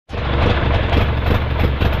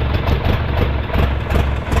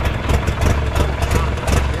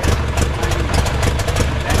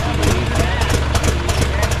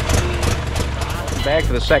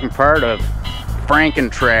for the second part of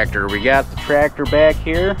Franken tractor. We got the tractor back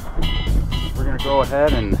here. We're gonna go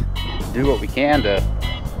ahead and do what we can to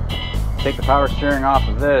take the power steering off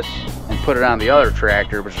of this and put it on the other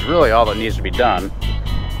tractor, which is really all that needs to be done.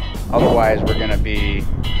 Otherwise, we're gonna be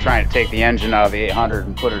trying to take the engine out of the 800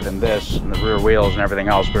 and put it in this, and the rear wheels and everything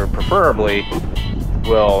else. But preferably,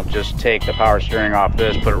 we'll just take the power steering off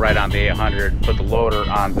this, put it right on the 800, put the loader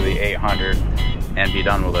onto the 800, and be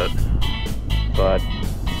done with it. But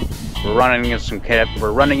we're running into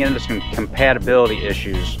some compatibility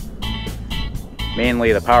issues.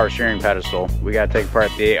 Mainly the power steering pedestal. We got to take apart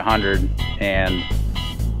the 800 and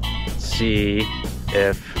see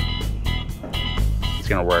if it's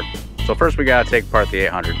gonna work. So first we got to take apart the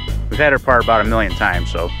 800. We've had it apart about 1,000,000 times,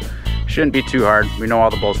 so it shouldn't be too hard. We know all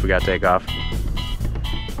the bolts we got to take off.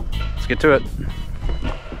 Let's get to it.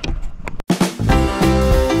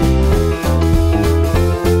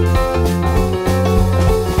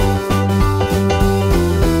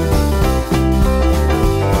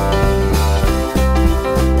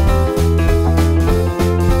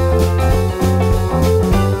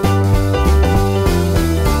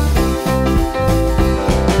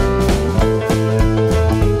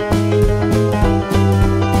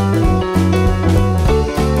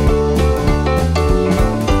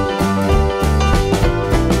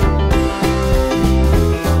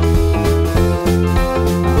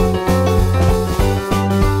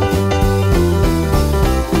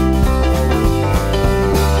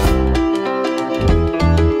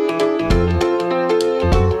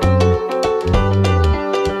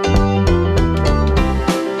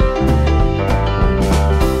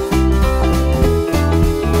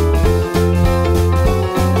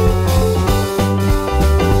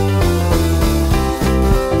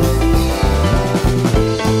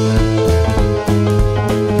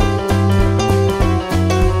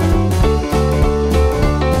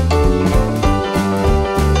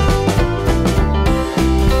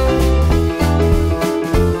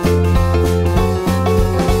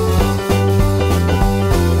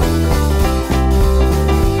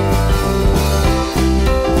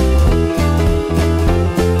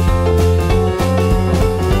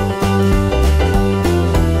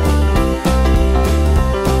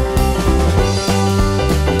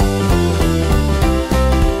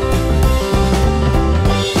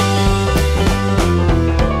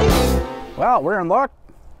 Well, we're in luck.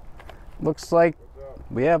 Looks like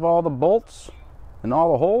we have all the bolts and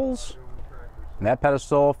all the holes. And that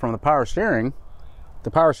pedestal from the power steering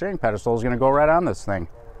pedestal is going to go right on this thing.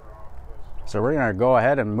 So we're going to go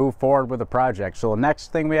ahead and move forward with the project. So the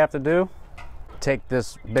next thing we have to do, take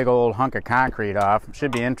this big old hunk of concrete off.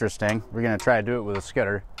 Should be interesting. We're going to try to do it with a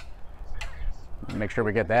skidder. Make sure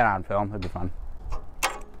we get that on film. It'd be fun.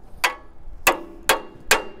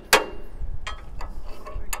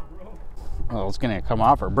 Well, it's going to come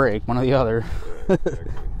off or break, one or the other.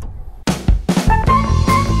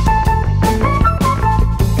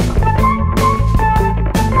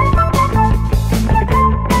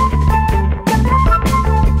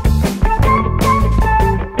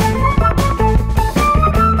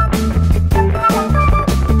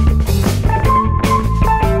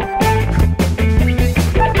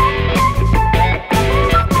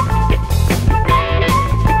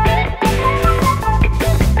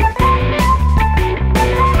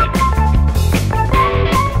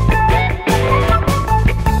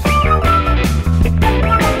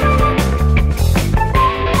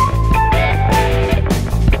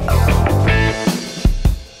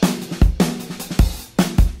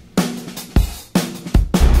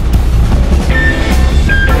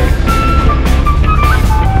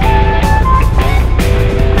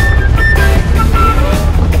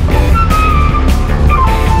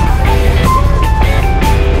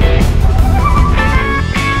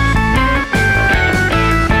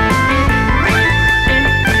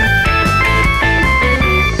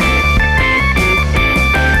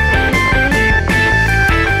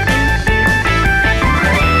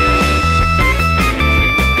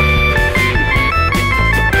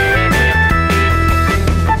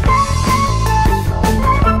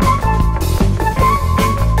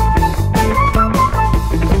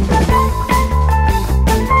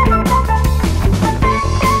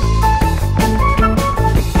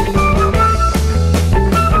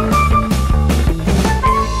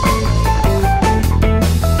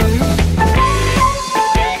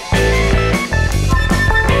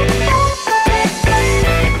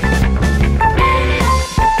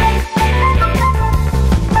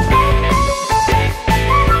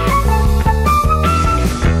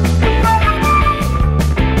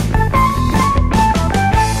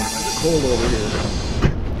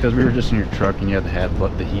 because we were just in your truck and you had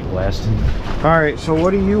the heat blast. All right, so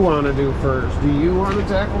what do you want to do first? Do you want to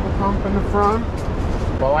tackle the pump in the front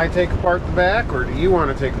while I take apart the back, or do you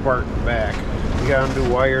want to take apart the back? You got to do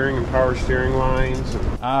wiring and power steering lines.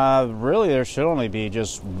 Really, there should only be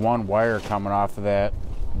just one wire coming off of that.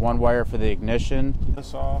 One wire for the ignition.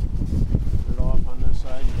 This off, put it off on this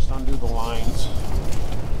side, just undo the lines.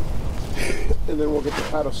 And then we'll get the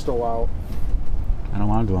pedestal out. I don't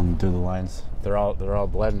want to undo the lines. They're all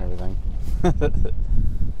bled and everything.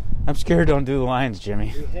 I'm scared to undo the lines,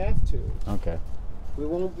 Jimmy. We have to. Okay.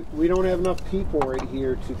 We don't have enough people right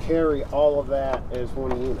here to carry all of that as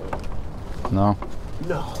one unit. No.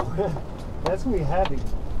 No. That's gonna be heavy.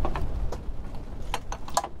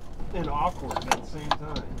 And awkward at the same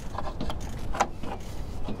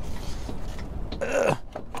time.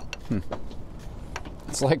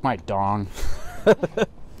 It's like my dong.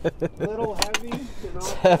 Little heavy and awkward.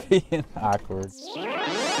 It's heavy and awkward.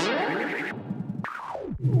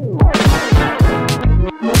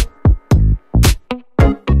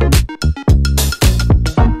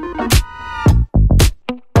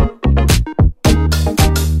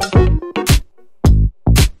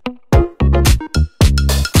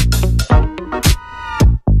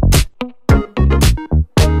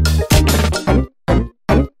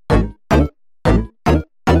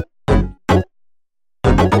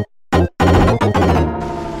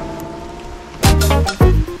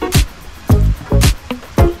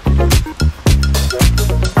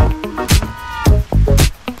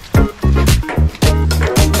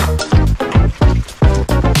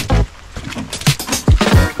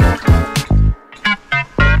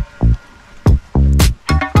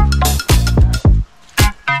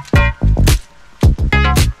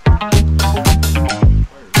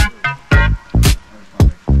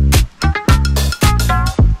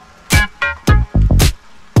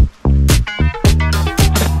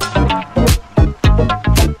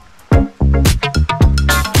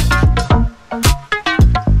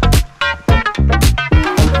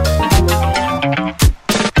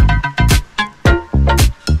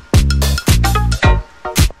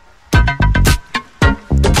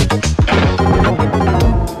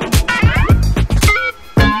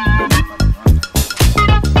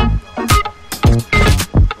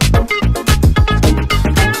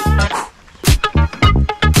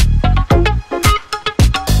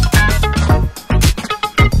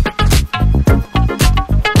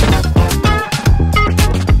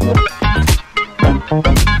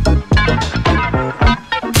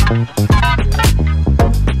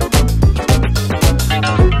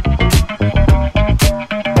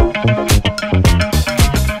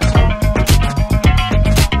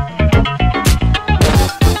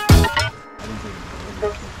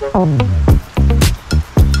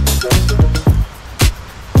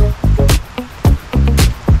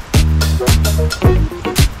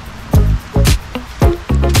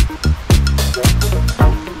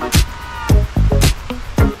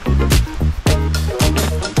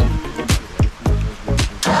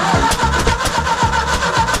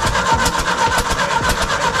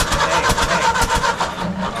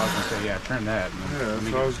 Turn that. Yeah, that's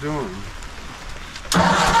what I was doing.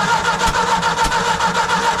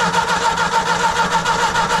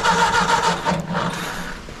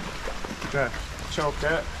 Okay, choke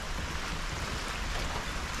that.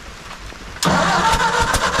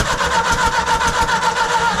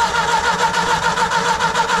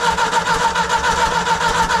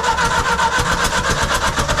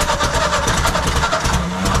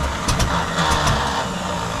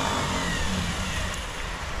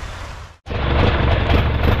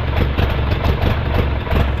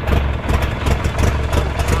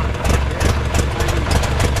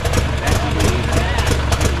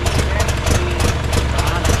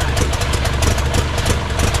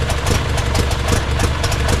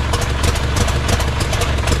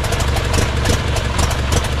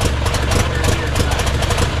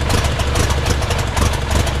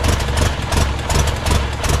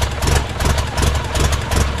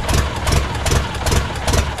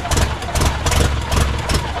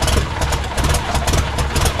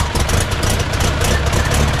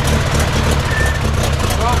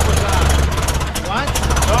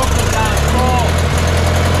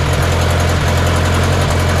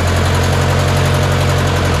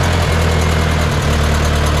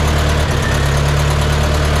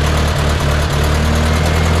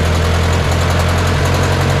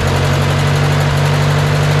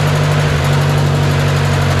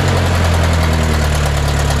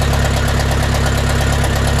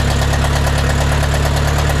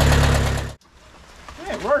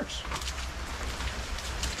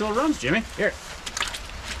 Still runs, Jimmy. Here.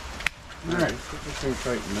 Alright, get this thing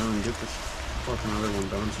tightened down and get this fucking other one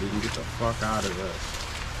done so you can get the fuck out of this.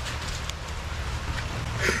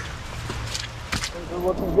 Things are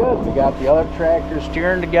looking good. We got the other tractor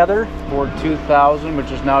steering together, Ford 2000,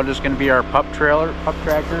 which is now just going to be our pup tractor.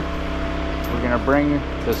 We're going to bring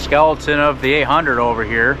the skeleton of the 800 over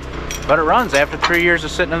here, but it runs after 3 years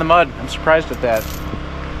of sitting in the mud. I'm surprised at that.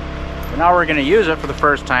 So now we're going to use it for the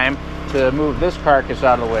first time to move this carcass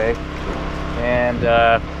out of the way and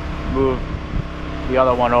move the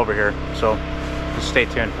other one over here. So just stay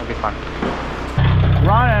tuned, it'll be fun.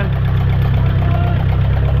 Running.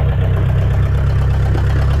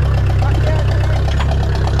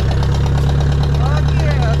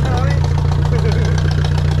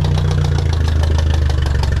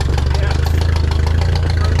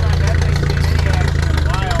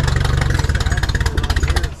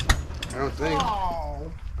 I don't think.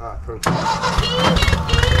 Oh.